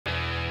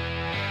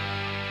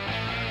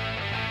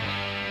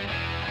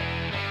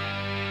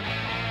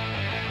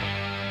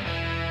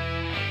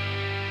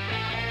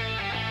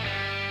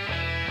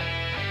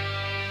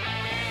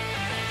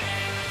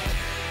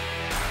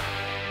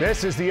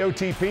This is the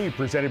OTP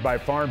presented by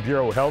Farm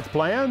Bureau Health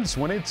Plans.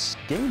 When it's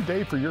game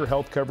day for your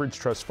health coverage,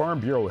 trust Farm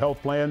Bureau Health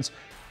Plans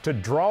to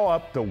draw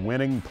up the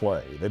winning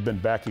play. They've been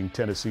backing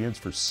Tennesseans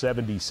for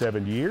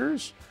 77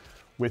 years.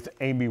 With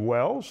Amie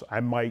Wells,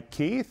 I'm Mike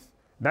Keith.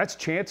 That's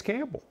Chance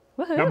Campbell,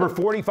 number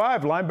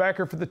 45,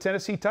 linebacker for the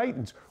Tennessee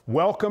Titans.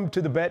 Welcome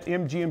to the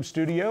BetMGM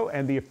studio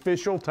and the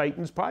official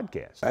Titans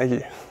podcast. Thank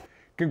you.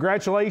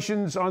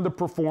 Congratulations on the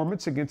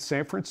performance against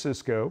San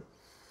Francisco.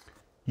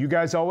 You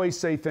guys always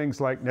say things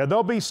like, now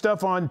there'll be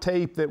stuff on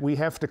tape that we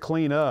have to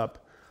clean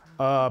up.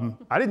 I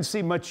didn't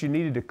see much you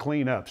needed to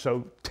clean up.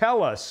 So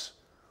tell us,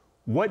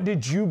 what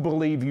did you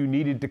believe you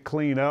needed to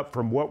clean up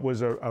from what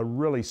was a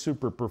really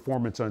super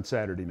performance on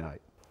Saturday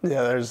night?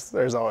 Yeah,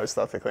 there's always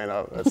stuff to clean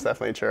up. That's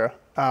definitely true.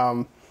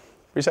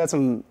 We just had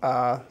some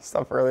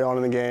stuff early on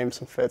in the game,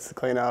 some fits to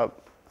clean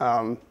up.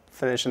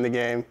 Finishing the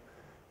game,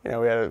 you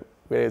know, we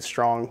had a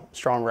strong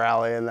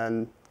rally, and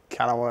then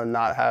kind of want to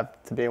not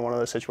have to be in one of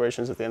those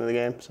situations at the end of the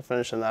game. So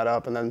finishing that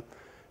up, and then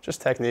just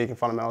technique and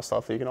fundamental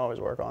stuff that you can always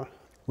work on.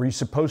 Were you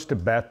supposed to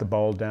bat the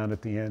ball down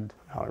at the end?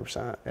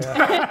 100%,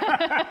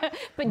 yeah.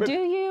 But do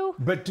you?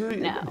 But do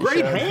you? No.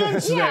 Great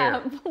hands Yeah,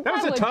 there. That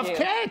was a tough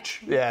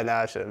catch. Yeah, no,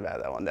 I should have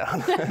batted that one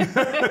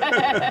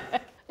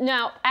down.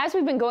 Now, as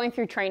we've been going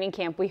through training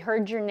camp, we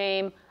heard your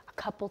name a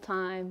couple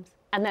times,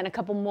 and then a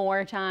couple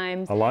more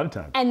times. A lot of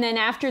times. And then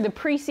after the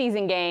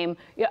preseason game,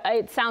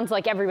 it sounds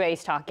like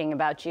everybody's talking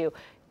about you.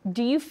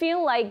 Do you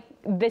feel like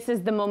this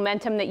is the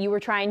momentum that you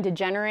were trying to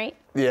generate?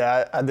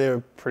 Yeah, I do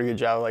a pretty good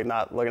job of like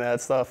not looking at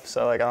that stuff.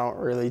 So like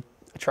I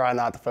try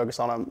not to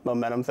focus on a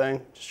momentum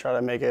thing. Just try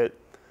to make it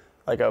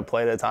like a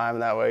play at a time,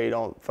 and that way you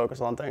don't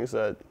focus on things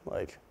that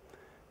like,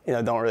 you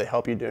know, don't really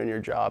help you doing your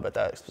job at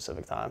that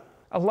specific time.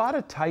 A lot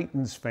of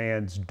Titans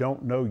fans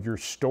don't know your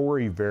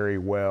story very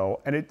well,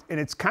 and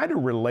it's kind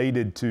of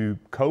related to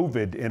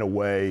COVID in a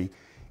way,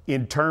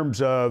 in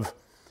terms of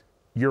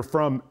you're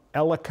from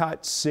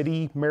Ellicott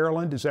City,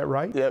 Maryland, is that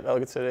right? Yep,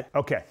 Ellicott City.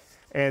 Okay,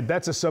 and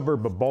that's a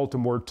suburb of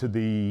Baltimore to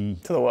the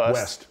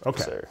west. Okay,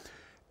 Yes, sir.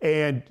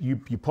 And you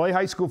play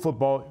high school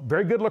football,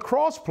 very good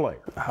lacrosse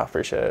player. I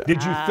appreciate it.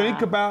 Did you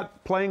think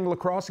about playing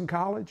lacrosse in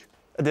college?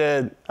 I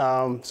did.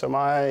 So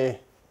my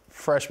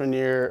freshman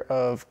year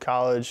of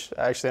college,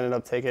 I actually ended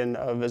up taking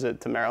a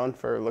visit to Maryland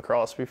for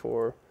lacrosse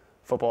before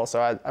football.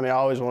 So I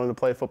always wanted to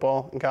play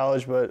football in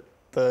college, but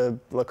the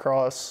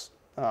lacrosse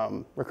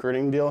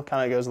recruiting deal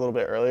kind of goes a little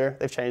bit earlier.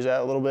 They've changed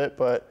that a little bit,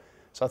 but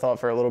so I thought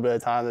for a little bit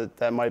of time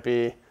that might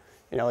be,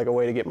 you know, like a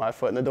way to get my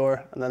foot in the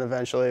door. And then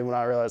eventually, when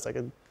I realized I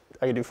could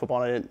do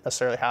football and I didn't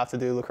necessarily have to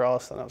do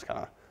lacrosse, then I was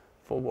kind of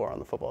full bore on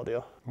the football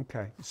deal.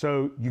 Okay,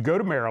 so you go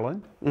to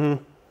Maryland,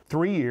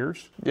 3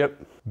 years. Yep.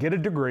 Get a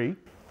degree.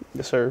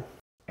 Yes, sir.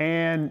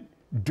 And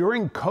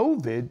during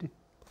COVID,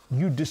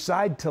 you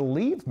decide to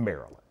leave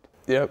Maryland.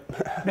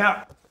 Yep.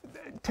 Now,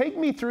 take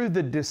me through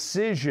the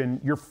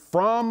decision. You're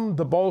from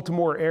the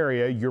Baltimore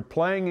area. You're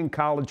playing in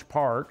College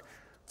Park,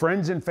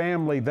 friends and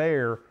family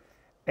there.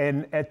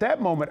 And at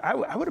that moment,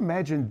 I would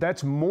imagine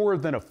that's more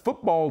than a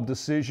football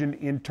decision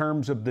in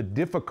terms of the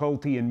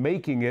difficulty in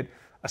making it,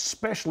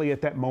 especially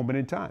at that moment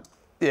in time.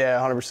 Yeah,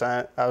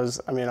 100%.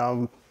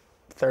 I'm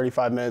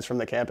 35 minutes from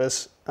the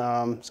campus.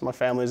 So my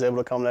family was able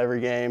to come to every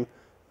game.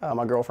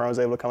 My girlfriend was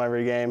able to come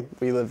every game.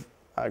 We live,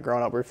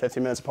 growing up, we were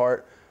 15 minutes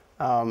apart.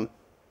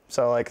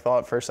 So like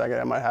thought for a second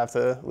I might have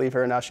to leave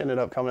her. Now she ended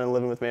up coming and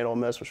living with me at Ole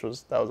Miss,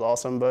 that was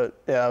awesome. But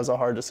yeah, it was a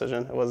hard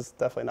decision. It was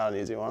definitely not an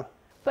easy one.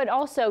 But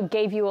also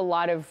gave you a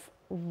lot of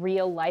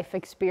real life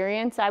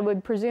experience, I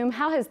would presume.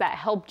 How has that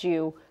helped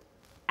you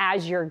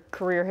as your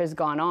career has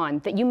gone on,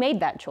 that you made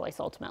that choice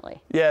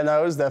ultimately? Yeah, no,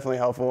 it was definitely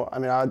helpful. I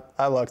mean,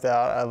 I lucked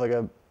out. I have like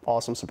a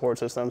awesome support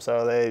system,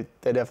 so they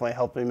definitely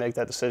helped me make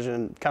that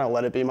decision, kind of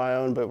let it be my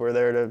own, but were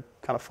there to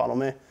kind of funnel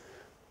me.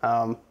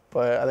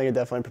 But I think it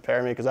definitely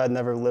prepared me because I'd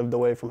never lived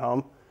away from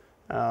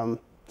home.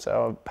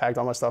 So I packed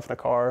all my stuff in a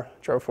car,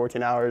 drove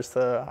 14 hours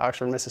to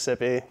Oxford,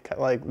 Mississippi,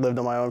 like lived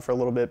on my own for a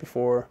little bit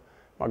before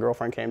my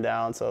girlfriend came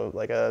down. So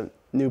like a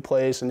new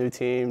place, a new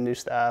team, new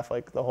staff,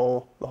 like the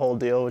whole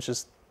deal, which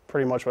is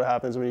pretty much what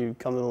happens when you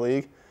come to the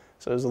league.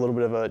 So it was a little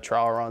bit of a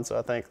trial run. So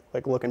I think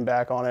like looking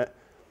back on it,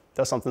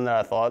 that's something that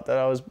I thought that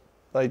I was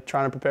like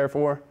trying to prepare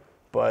for.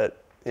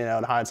 But you know,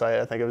 in hindsight,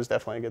 I think it was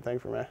definitely a good thing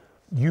for me.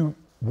 You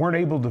weren't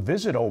able to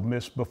visit Ole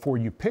Miss before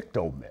you picked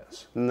Ole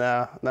Miss.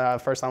 No, the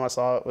first time I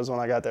saw it was when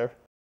I got there.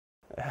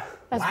 Yeah.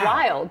 That's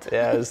wild.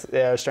 Yeah, it was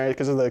strange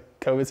because of the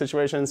COVID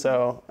situation.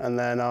 So, and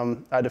then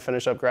I had to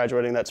finish up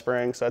graduating that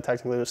spring. So I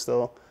technically was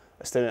still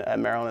a student at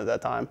Maryland at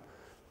that time.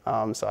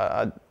 So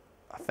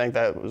I think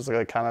that was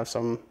like kind of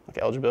some like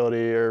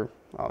eligibility or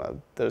I don't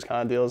know, those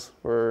kind of deals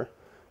were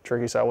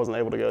tricky. So I wasn't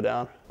able to go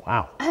down.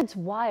 Wow. That's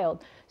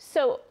wild.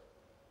 So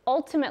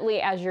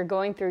ultimately, as you're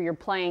going through your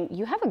playing,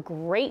 you have a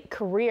great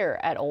career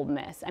at Ole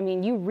Miss. I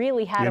mean, you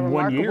really had a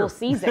remarkable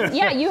season.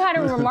 Yeah, you had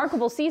a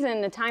remarkable season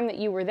in the time that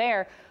you were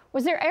there.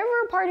 Was there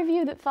ever a part of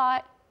you that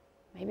thought,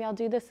 maybe I'll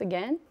do this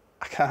again?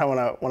 I kind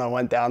of, when I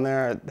went down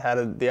there, I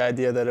had the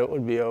idea that it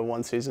would be a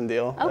one-season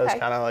deal. Okay. That was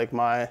kind of like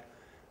my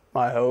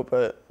my hope,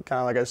 but kind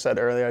of like I said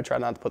earlier, I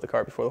tried not to put the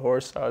cart before the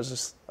horse. I was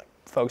just like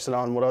focusing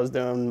on what I was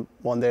doing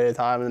one day at a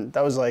time, and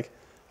that was like,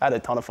 I had a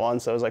ton of fun,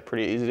 so it was like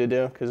pretty easy to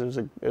do because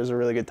it was a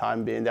really good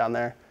time being down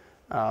there.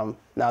 Now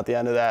at the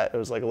end of that, it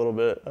was like a little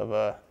bit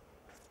of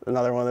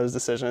another one of those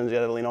decisions. You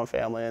had to lean on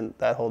family and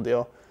that whole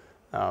deal.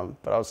 But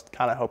I was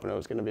kind of hoping it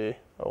was going to be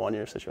a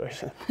one-year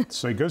situation.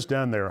 So he goes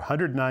down there,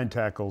 109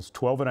 tackles,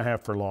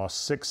 12.5 for loss,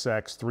 6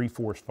 sacks, 3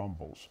 forced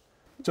fumbles.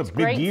 It's a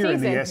big year in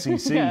the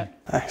SEC Yeah.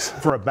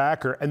 for a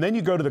backer. And then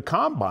you go to the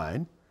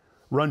combine,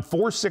 run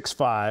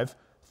 4.65,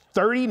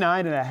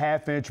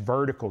 39.5-inch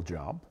vertical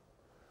jump,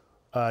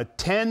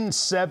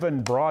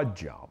 10.7 broad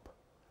jump.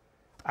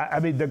 I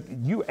mean,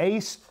 you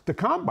aced the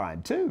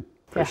combine too.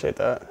 Appreciate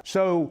that.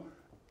 So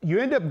you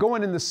end up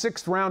going in the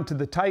 6th round to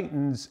the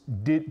Titans.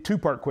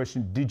 Two-part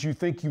question. Did you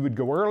think you would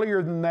go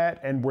earlier than that?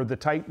 And were the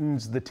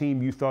Titans the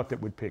team you thought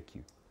that would pick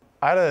you?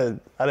 I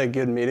had a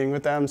good meeting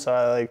with them, so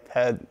I like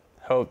had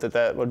hoped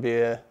that would be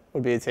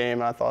a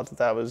team. I thought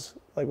that was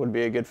like would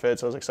be a good fit,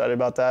 so I was excited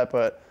about that.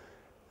 But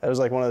it was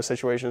like one of those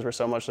situations where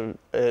so much of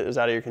it is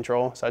out of your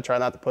control. So I try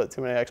not to put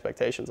too many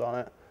expectations on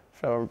it,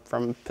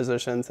 from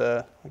position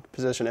to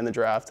position in the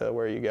draft to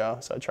where you go.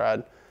 So I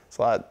tried. It's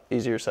a lot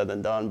easier said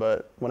than done,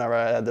 but whenever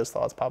I had those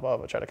thoughts pop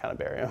up, I try to kind of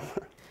bury them.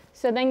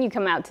 So then you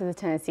come out to the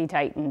Tennessee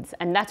Titans,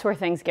 and that's where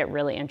things get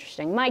really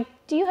interesting. Mike,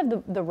 do you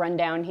have the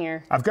rundown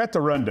here? I've got the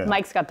rundown.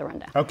 Mike's got the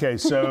rundown. Okay,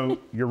 so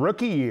your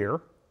rookie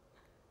year,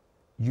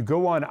 you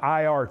go on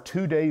IR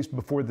 2 days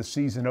before the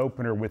season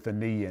opener with a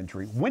knee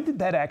injury. When did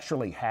that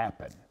actually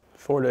happen?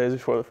 4 days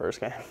before the first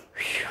game.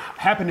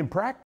 Happened in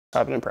practice?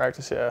 Happened in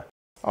practice, yeah.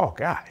 Oh,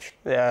 gosh.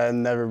 Yeah, I'd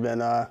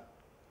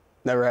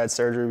never had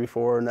surgery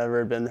before,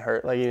 never been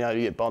hurt. Like, you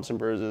get bumps and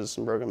bruises,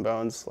 some broken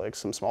bones, like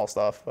some small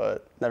stuff,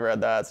 but never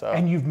had that, so.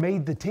 And you've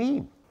made the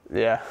team.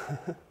 Yeah.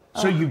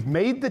 So you've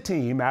made the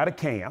team out of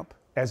camp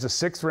as a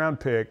 6th round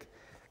pick,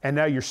 and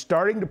now you're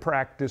starting to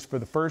practice for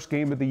the first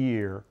game of the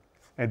year,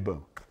 and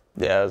boom.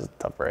 Yeah, it was a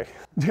tough break.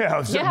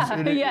 Yeah,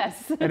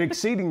 yes. An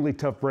exceedingly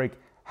tough break.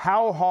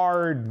 How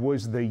hard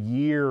was the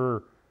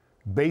year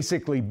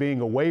basically being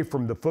away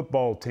from the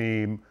football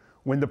team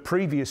when the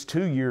previous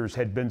 2 years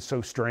had been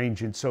so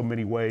strange in so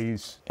many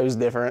ways? It was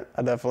different.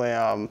 I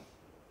definitely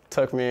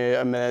took me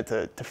a minute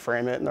to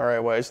frame it in the right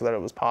way so that it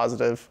was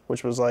positive,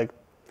 which was like,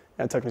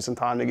 it took me some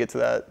time to get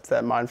to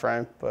that mind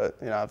frame. But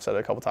I've said it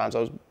a couple times.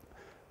 I'm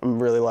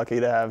really lucky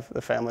to have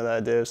the family that I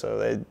do, so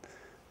they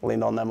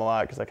leaned on them a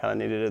lot because I kind of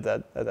needed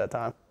it at that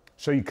time.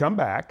 So you come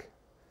back.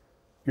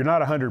 You're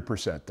not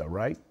 100% though,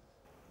 right?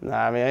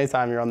 Nah, I mean,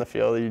 anytime you're on the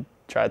field, you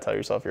try to tell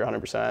yourself you're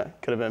 100%.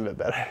 Could have been a bit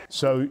better.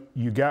 So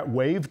you got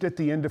waived at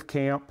the end of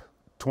camp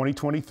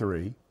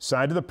 2023,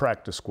 signed to the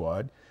practice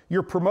squad.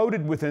 You're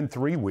promoted within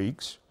 3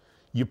 weeks.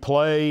 You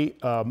play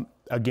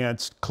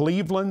against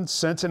Cleveland,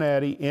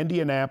 Cincinnati,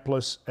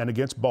 Indianapolis, and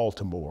against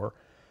Baltimore.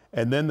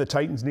 And then the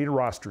Titans need a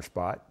roster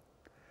spot.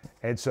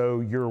 And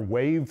so you're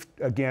waived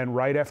again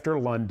right after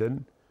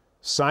London,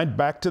 signed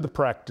back to the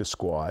practice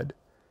squad.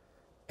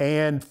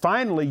 And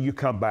finally you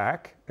come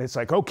back. It's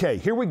like, okay,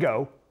 here we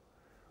go.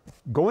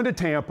 Going to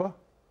Tampa,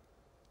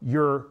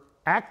 you're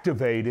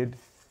activated,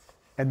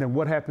 and then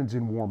what happens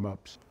in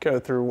warm-ups? Go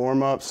through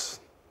warm-ups,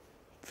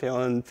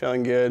 feeling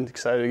good,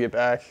 excited to get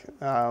back,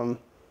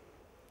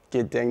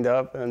 get dinged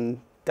up and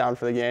down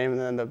for the game, and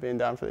then end up being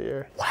down for the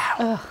year. Wow.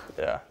 Ugh.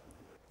 Yeah.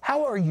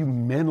 How are you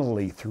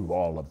mentally through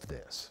all of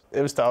this?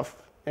 It was tough,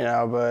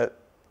 but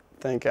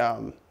I think I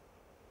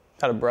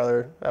had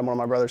one of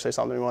my brothers say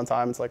something to me one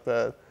time. It's like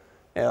the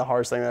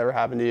hardest thing that ever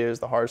happened to you is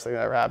the hardest thing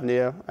that ever happened to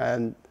you.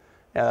 And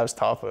yeah, that was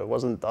tough, but it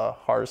wasn't the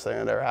hardest thing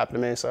that ever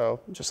happened to me. So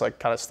just like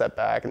kind of step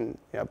back, and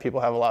people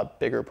have a lot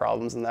bigger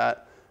problems than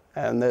that,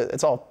 and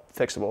it's all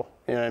fixable.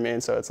 You know what I mean?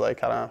 So it's like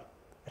kind of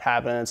it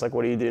happened. It's like,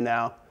 what do you do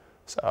now?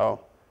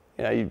 So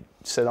you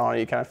sit on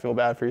it, you kind of feel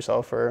bad for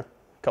yourself for a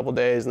couple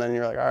days, and then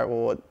you're like, all right,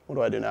 well, what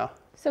do I do now?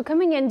 So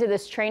coming into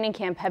this training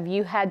camp, have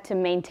you had to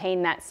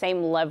maintain that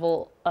same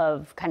level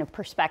of kind of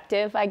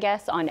perspective, I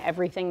guess, on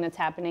everything that's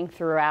happening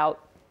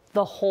throughout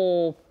the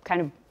whole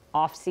kind of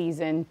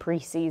off-season,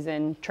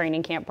 preseason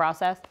training camp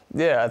process?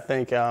 Yeah, I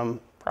think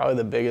probably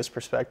the biggest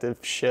perspective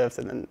shift,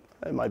 and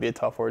it might be a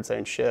tough word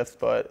saying shift,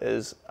 but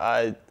is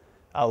I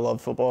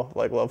love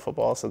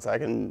football since I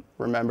can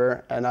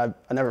remember, and I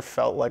never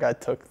felt like I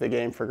took the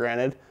game for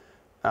granted.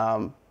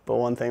 But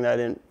one thing that I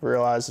didn't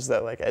realize is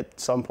that like at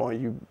some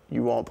point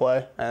you won't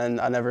play, and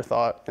I never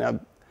thought.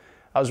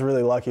 I was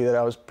really lucky that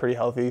I was pretty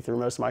healthy through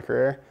most of my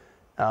career.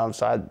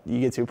 So you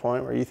get to a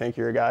point where you think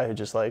you're a guy who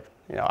just like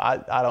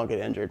I don't get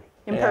injured.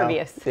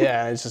 Impervious.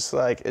 Yeah, and it's just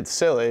like it's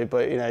silly,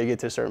 but you get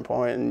to a certain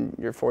point, and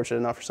you're fortunate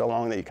enough for so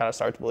long that you kind of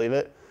start to believe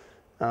it.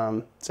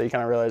 So you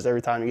kind of realize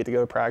every time you get to go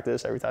to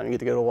practice, every time you get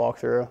to go to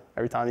walkthrough,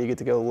 every time you get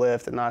to go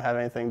lift and not have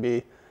anything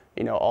be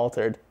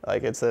altered,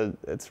 like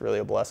it's really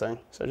a blessing.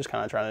 So just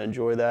kind of trying to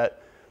enjoy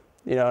that,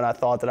 and I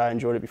thought that I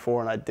enjoyed it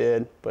before, and I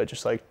did, but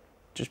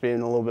just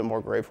being a little bit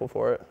more grateful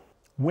for it.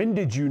 When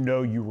did you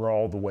know you were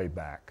all the way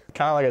back?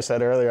 Kind of like I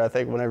said earlier, I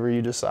think whenever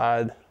you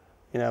decide,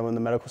 you know, when the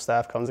medical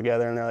staff comes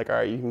together and they're like, all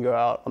right, you can go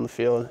out on the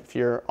field. If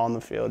you're on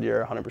the field,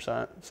 you're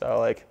 100%. So,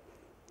 like,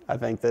 I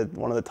think that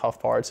one of the tough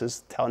parts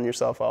is telling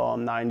yourself, oh,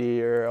 I'm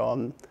 90 or oh,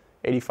 I'm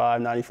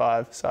 85,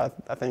 95. So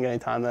I think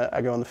anytime that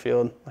I go on the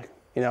field, like,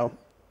 you know,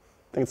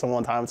 I think it's the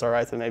one time it's all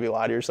right to maybe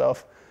lie to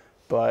yourself.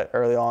 But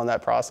early on in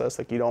that process,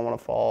 like, you don't want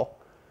to fall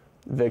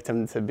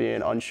victim to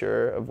being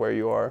unsure of where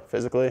you are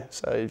physically.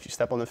 So if you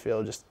step on the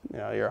field, just, you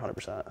know, you're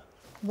 100%.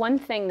 One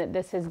thing that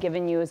this has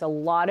given you is a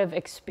lot of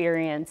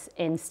experience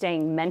in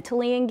staying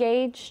mentally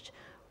engaged,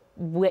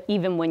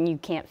 even when you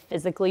can't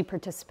physically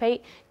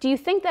participate. Do you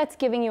think that's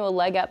giving you a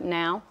leg up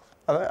now?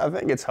 I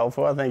think it's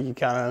helpful. I think you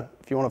kind of,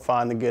 if you want to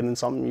find the good in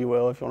something, you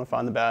will. If you want to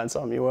find the bad in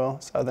something, you will.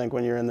 So I think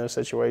when you're in those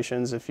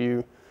situations,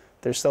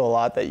 there's still a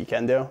lot that you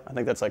can do. I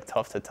think that's like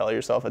tough to tell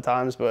yourself at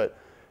times, but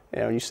you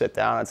know, when you sit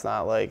down, it's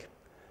not like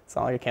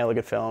I can't look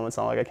at film. It's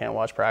not like I can't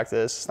watch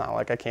practice. It's not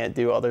like I can't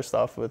do other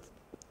stuff with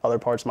other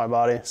parts of my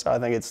body. So I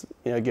think it's,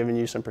 you know, giving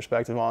you some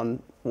perspective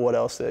on what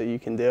else that you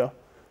can do.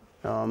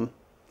 I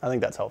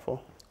think that's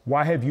helpful.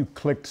 Why have you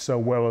clicked so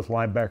well with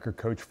linebacker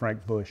coach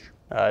Frank Bush?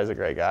 He's a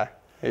great guy.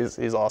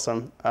 He's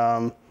awesome.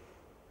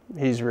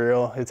 He's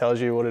real. He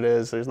tells you what it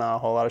is. There's not a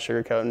whole lot of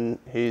sugarcoating.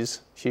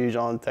 He's huge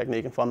on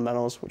technique and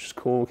fundamentals, which is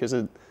cool because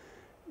it,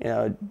 you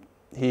know,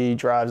 he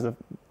drives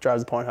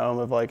the point home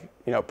of, like,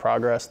 you know,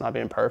 progress, not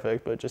being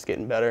perfect, but just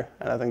getting better.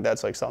 And I think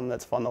that's like something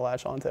that's fun to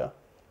latch onto.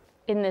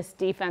 In this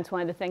defense,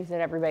 one of the things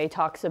that everybody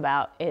talks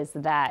about is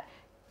that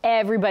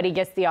everybody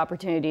gets the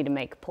opportunity to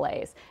make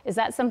plays. Is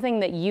that something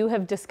that you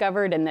have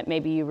discovered and that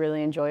maybe you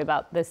really enjoy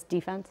about this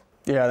defense?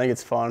 Yeah, I think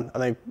it's fun. I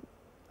think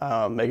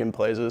making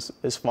plays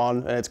is fun,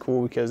 and it's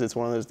cool because it's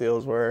one of those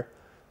deals where,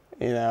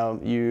 you know,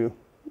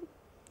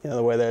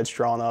 the way that it's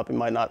drawn up, it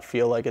might not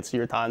feel like it's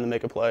your time to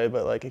make a play,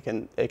 but like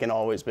it can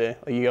always be.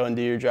 Like, you go and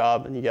do your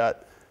job and you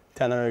got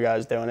 10 other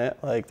guys doing it,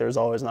 like there's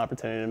always an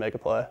opportunity to make a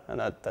play, and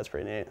that's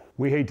pretty neat.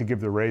 We hate to give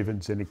the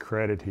Ravens any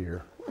credit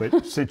here,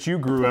 but since you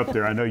grew up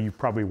there, I know you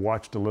probably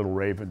watched a little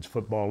Ravens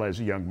football as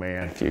a young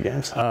man. A few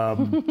games.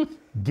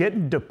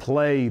 Getting to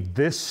play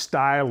this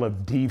style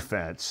of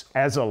defense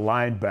as a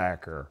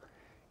linebacker,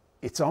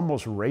 it's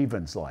almost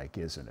Ravens-like,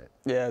 isn't it?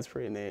 Yeah, it's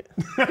pretty neat.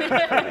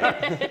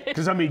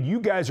 Because, I mean, you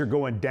guys are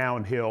going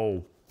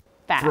downhill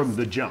fast from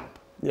the jump.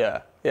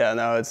 Yeah,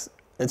 no,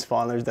 it's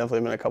fun. There's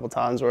definitely been a couple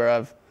times where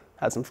I've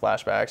had some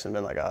flashbacks and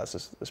been like, oh,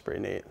 this is pretty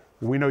neat.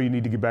 We know you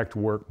need to get back to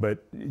work,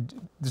 but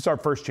this is our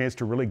first chance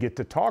to really get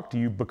to talk to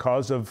you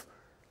because of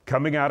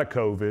coming out of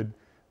COVID,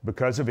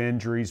 because of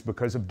injuries,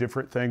 because of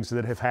different things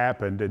that have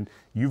happened. And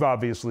you've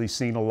obviously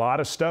seen a lot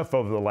of stuff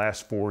over the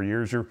last 4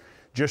 years. You're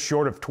just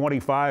short of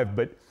 25,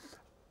 but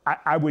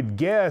I would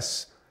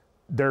guess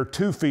there are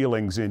two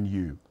feelings in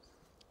you.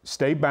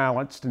 Stay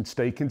balanced and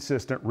stay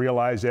consistent.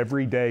 Realize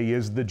every day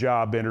is the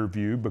job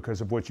interview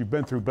because of what you've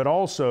been through, but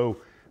also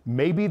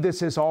maybe this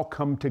has all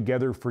come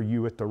together for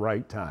you at the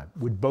right time.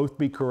 Would both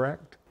be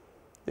correct?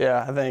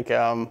 Yeah, I think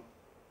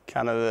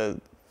kind of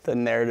the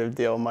narrative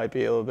deal might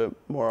be a little bit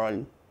more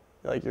on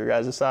like your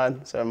guys'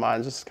 side. So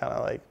mine's just kind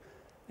of like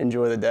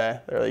enjoy the day.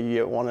 They're like, you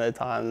get one at a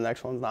time. The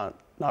next one's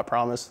not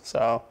promised.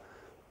 So,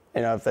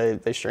 you know,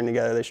 if they string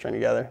together, they string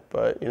together.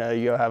 But, you know,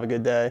 you go have a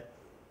good day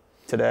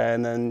today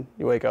and then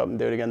you wake up and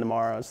do it again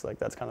tomorrow. It's like,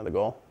 that's kind of the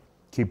goal.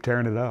 Keep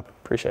tearing it up.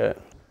 Appreciate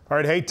it. All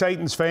right, hey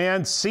Titans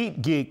fans,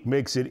 SeatGeek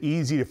makes it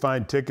easy to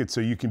find tickets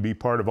so you can be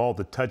part of all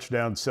the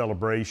touchdown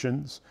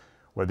celebrations.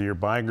 Whether you're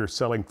buying or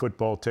selling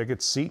football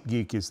tickets,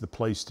 SeatGeek is the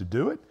place to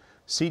do it.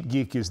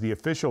 SeatGeek is the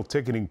official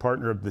ticketing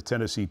partner of the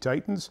Tennessee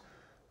Titans.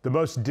 The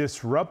most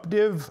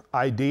disruptive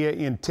idea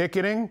in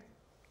ticketing,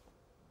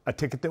 a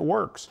ticket that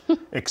works.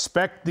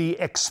 Expect the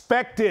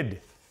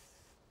expected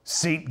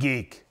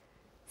SeatGeek.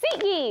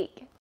 SeatGeek.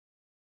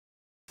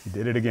 You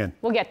did it again.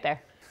 We'll get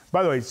there.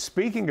 By the way,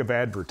 speaking of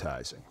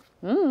advertising,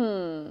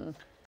 the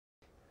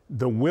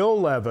Will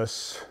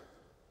Levis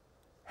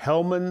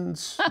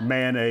Hellman's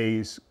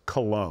Mayonnaise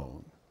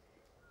Cologne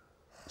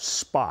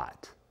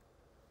spot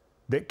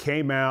that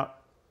came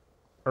out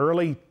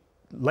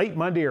late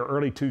Monday or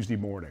early Tuesday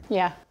morning.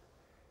 Yeah.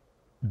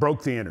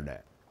 Broke the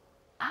internet.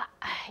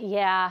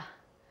 Yeah.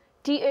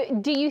 Do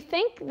you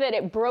think that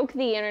it broke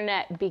the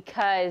internet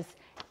because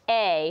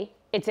A,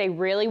 it's a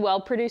really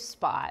well-produced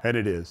spot. And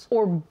it is.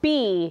 Or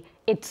B,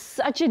 it's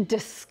such a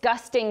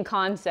disgusting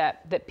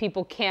concept that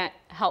people can't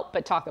help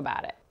but talk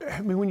about it?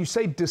 I mean, when you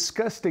say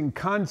disgusting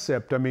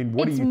concept, I mean,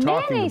 what are you talking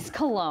about? It's mayonnaise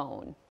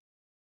cologne.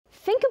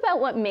 Think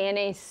about what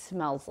mayonnaise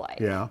smells like.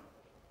 Yeah.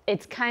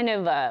 It's kind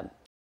of I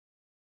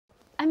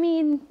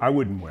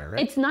wouldn't wear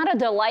it. It's not a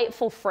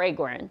delightful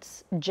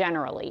fragrance,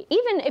 generally.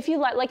 Even if you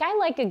like I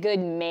like a good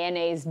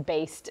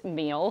mayonnaise-based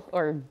meal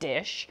or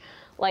dish.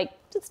 Like,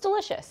 it's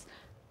delicious.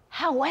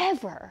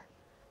 However,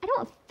 I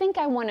don't think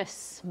I want to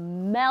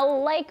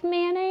smell like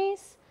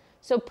mayonnaise.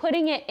 So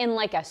putting it in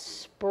like a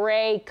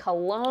spray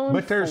cologne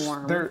but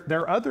form. There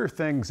are other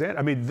things in.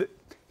 I mean,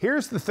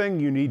 here's the thing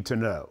you need to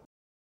know.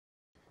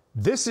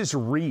 This is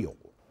real.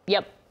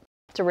 Yep,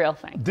 it's a real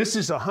thing. This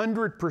is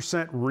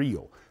 100%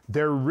 real.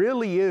 There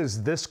really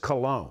is this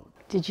cologne.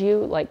 Did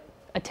you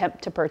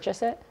attempt to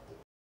purchase it?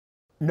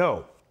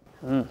 No.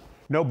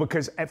 No,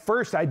 because at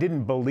first I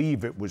didn't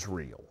believe it was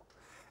real.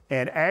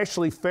 And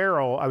Ashley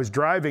Farrell, I was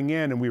driving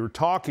in and we were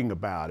talking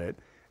about it,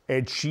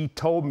 and she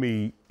told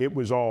me it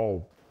was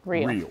all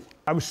real.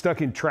 I was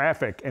stuck in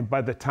traffic, and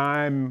by the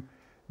time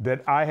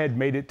that I had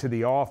made it to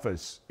the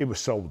office, it was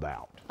sold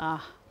out.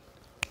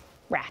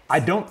 Rats. I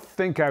don't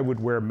think I would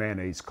wear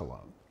mayonnaise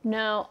cologne.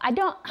 No, I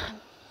don't.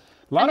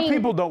 A lot of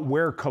people don't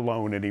wear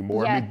cologne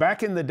anymore. Yeah. I mean,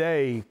 back in the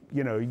day,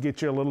 you know, you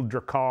get you a little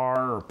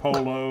Dracar or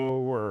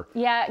Polo or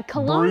Yeah,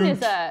 cologne Brute.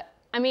 is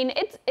I mean,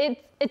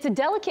 it's a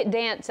delicate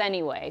dance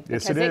anyway.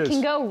 Yes, Because it is.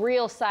 can go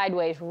real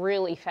sideways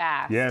really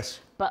fast.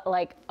 Yes. But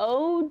like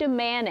eau de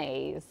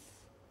mayonnaise,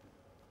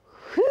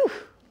 whew,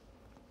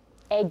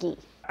 eggy.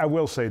 I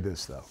will say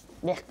this, though.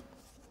 Ugh.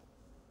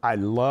 I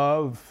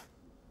love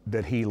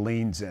that he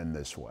leans in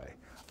this way.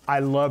 I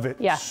love it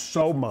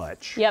so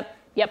much. Yep.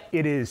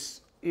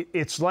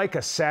 It's like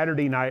a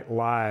Saturday Night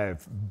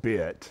Live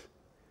bit,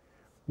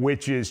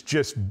 which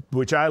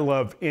I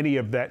love any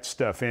of that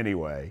stuff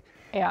anyway.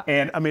 Yeah.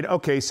 And I mean,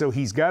 okay, so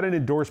he's got an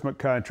endorsement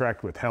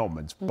contract with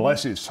Hellman's.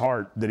 Bless his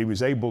heart that he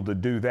was able to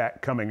do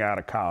that coming out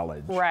of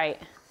college. Right.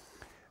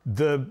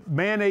 The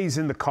mayonnaise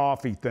in the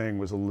coffee thing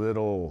was a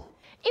little...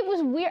 It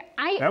was weird.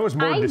 That was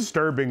more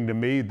disturbing to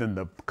me than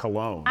the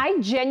cologne. I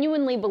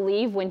genuinely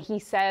believe when he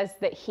says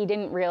that he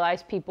didn't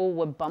realize people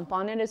would bump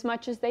on it as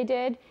much as they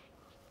did.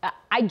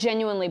 I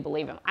genuinely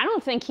believe him. I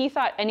don't think he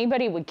thought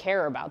anybody would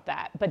care about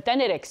that. But then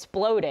it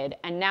exploded,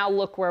 and now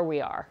look where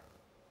we are.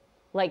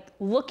 Like,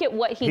 look at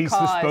what he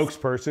caused. He's the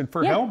spokesperson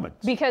for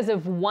Hellman's. Because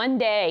of one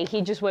day,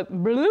 he just went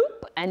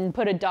bloop and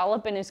put a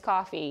dollop in his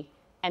coffee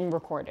and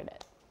recorded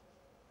it.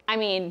 I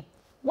mean,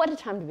 what a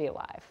time to be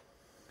alive.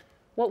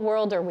 What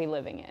world are we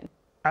living in?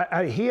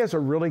 He has a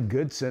really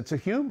good sense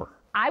of humor.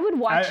 I would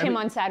watch him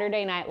on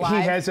Saturday Night Live.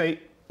 He has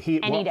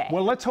any day.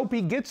 Well, let's hope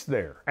he gets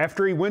there.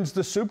 After he wins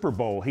the Super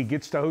Bowl, he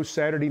gets to host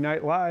Saturday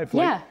Night Live.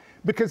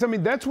 Because, I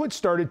mean, that's what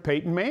started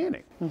Peyton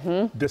Manning.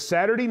 The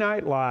Saturday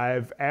Night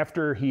Live,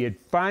 after he had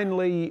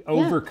finally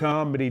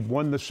overcome and he'd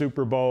won the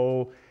Super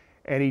Bowl,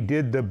 and he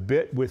did the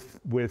bit with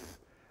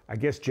I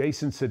guess,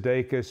 Jason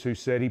Sudeikis, who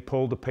said he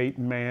pulled a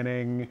Peyton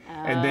Manning.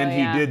 And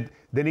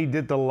then he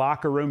did the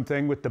locker room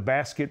thing with the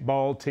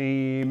basketball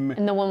team.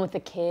 And the one with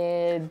the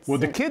kids. Well,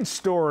 the kids'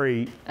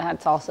 story.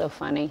 That's also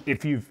funny.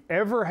 If you've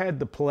ever had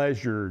the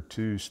pleasure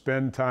to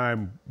spend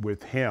time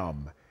with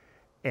him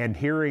and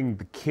hearing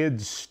the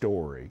kids'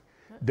 story,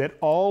 that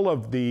all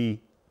of the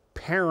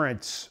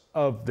parents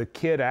of the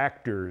kid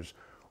actors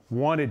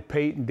wanted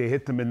Peyton to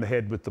hit them in the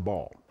head with the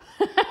ball.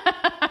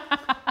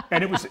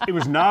 And it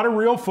was not a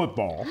real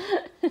football.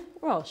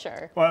 Well,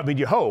 sure. Well, I mean,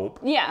 you hope.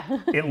 Yeah.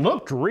 It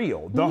looked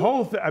real. The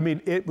whole thing, I mean,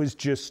 it was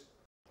just...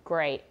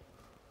 Great.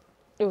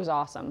 It was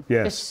awesome.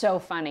 Yes. It's so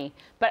funny.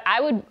 But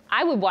I would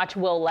watch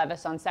Will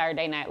Levis on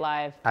Saturday Night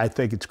Live. I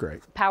think it's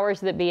great. Powers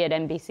that be at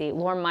NBC.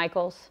 Lorne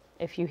Michaels,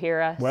 if you hear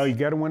us. Well, you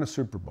got to win a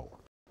Super Bowl.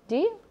 Do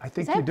you? I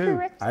think you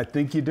do. I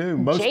think you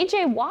do.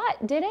 J.J.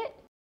 Watt did it?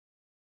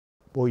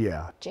 Well,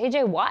 yeah.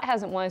 J.J. Watt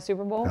hasn't won a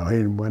Super Bowl? No, he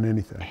didn't win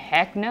anything.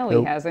 Heck no,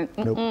 he hasn't.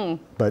 Nope.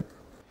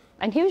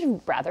 And he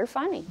was rather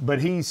funny. But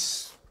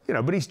he's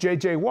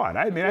J.J. Watt.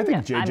 I mean, I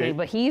think J.J.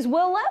 But he's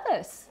Will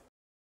Levis.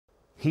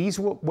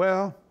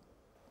 Well,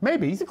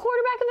 maybe. He's the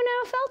quarterback of an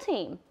NFL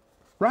team.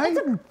 Right?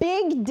 That's a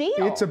big deal.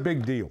 It's a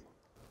big deal.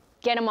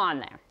 Get him on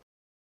there.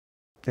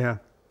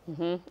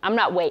 Yeah. I'm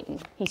not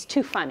waiting. He's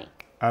too funny.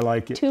 I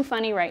like it. Too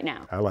funny right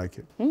now. I like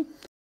it.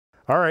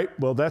 All right.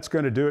 Well, that's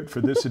going to do it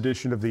for this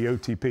edition of the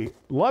OTP.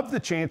 Love the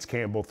Chance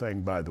Campbell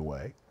thing, by the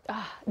way.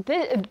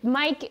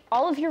 Mike,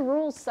 all of your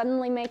rules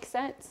suddenly make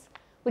sense.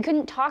 We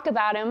couldn't talk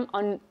about him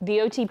on the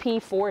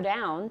OTP 4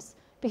 downs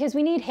because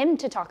we need him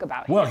to talk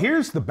about him. Well,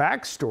 here's the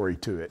backstory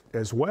to it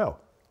as well.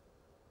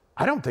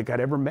 I don't think I'd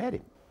ever met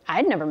him.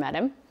 I'd never met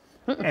him.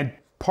 And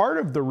part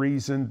of the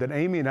reason that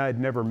Amie and I had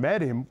never met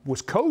him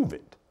was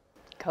COVID.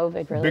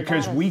 COVID really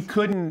Because got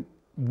us.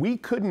 we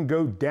couldn't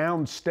go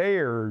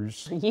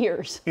downstairs For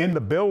years in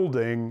the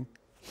building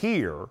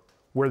here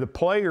where the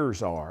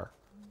players are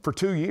for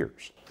 2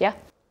 years. Yeah.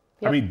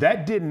 Yep. I mean,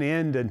 that didn't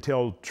end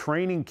until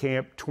training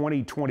camp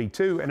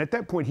 2022. And at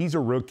that point, he's a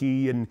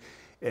rookie and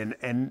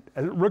a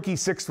rookie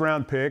 6th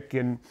round pick.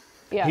 And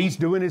he's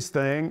doing his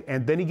thing.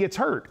 And then he gets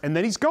hurt. And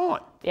then he's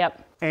gone.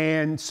 Yep.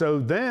 And so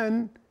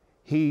then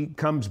he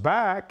comes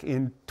back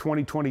in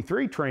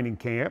 2023 training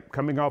camp,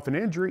 coming off an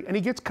injury, and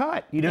he gets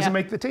cut. He doesn't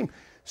make the team.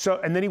 So,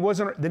 and then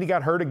he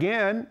got hurt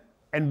again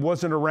and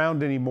wasn't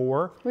around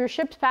anymore. We were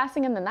ships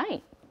passing in the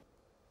night.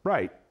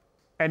 Right.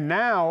 And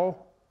now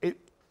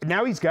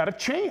he's got a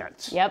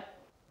chance. Yep.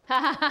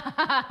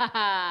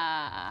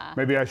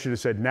 Maybe I should have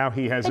said now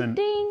he has an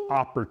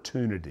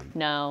opportunity.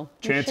 No.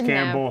 Chance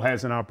Campbell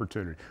has an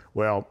opportunity.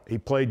 Well, he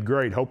played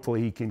great.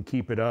 Hopefully he can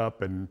keep it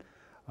up, and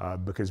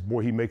because,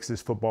 boy, he makes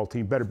this football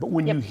team better. But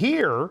when you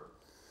hear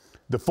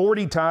the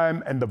 40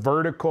 time and the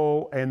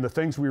vertical and the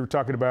things we were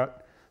talking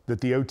about that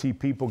the OT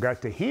people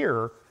got to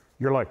hear,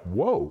 you're like,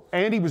 whoa.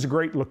 And he was a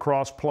great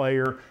lacrosse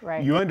player.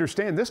 Right. You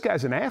understand, this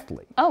guy's an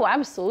athlete. Oh,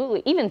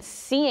 absolutely. Even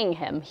seeing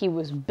him, he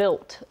was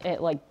built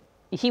like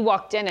he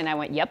walked in and I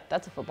went, yep,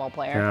 that's a football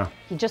player. Yeah.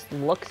 He just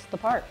looks the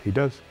part. He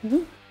does. All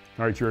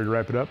right, you ready to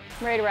wrap it up?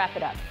 Ready to wrap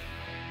it up.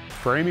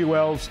 For Amie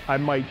Wells,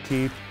 I'm Mike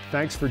Keith.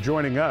 Thanks for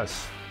joining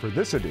us for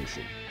this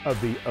edition of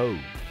the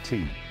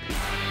OTP.